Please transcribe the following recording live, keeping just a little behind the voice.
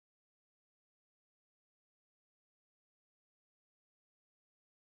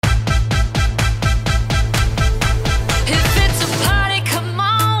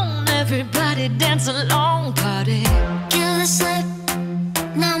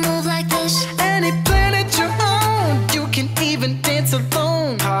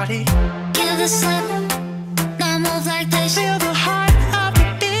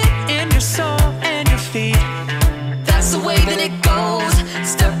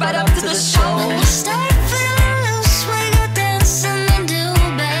to the show. Start feeling loose when you're dancing and do,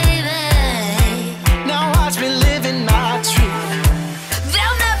 baby. Now watch me living my truth.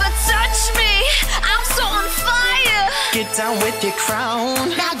 They'll never touch me, I'm so on fire. Get down with your crown.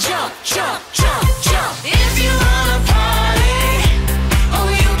 Now jump, jump, jump, jump. If you wanna party, oh,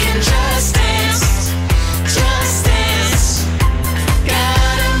 you can just dance, just dance.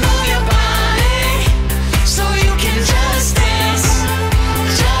 Gotta move your body, so you can just dance,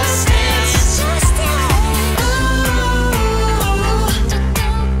 just dance, just dance.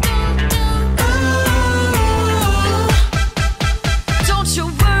 Don't you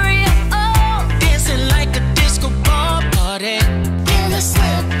worry at all. Dancing like a disco ball party. Give the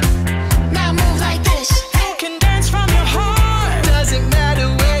slip, now move like this. You can dance from your heart. Doesn't matter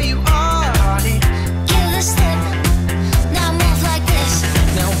where you are, party. Give the slip, now move like this.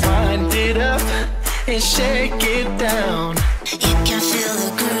 Now wind it up and shake it down. You can feel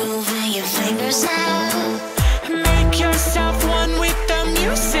the groove in your fingers now. Make yourself one with the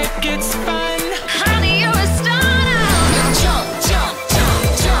music, it's fun. Honey, you're a star now. Now jump, jump, jump,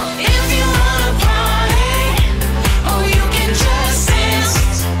 jump. If you wanna party, oh, you can just dance,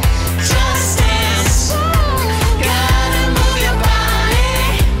 just dance. Gotta move your body,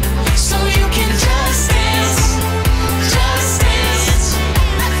 so you can just dance, just dance.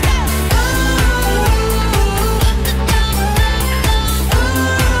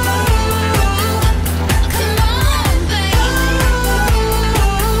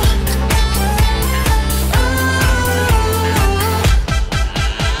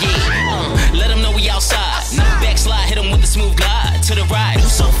 Come on, baby. Let them know we outside. No backslide, hit them with the smooth glide. To the right,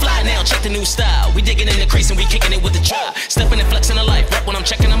 who's so fly now? Check the new style. We digging in the crease and we kicking it with the try. Stepping and flexing the life, rap when I'm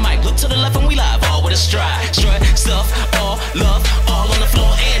checking the mic. Look to the left and we live, all with a stride. Strut, stuff, all love, all on the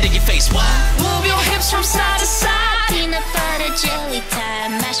floor and in your face. Why? Move your hips from side to side. Peanut butter jelly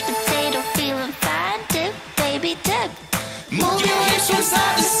time, mashed potato feeling fine. Dip, baby, dip. Move your hips from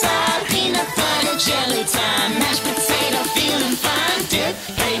side to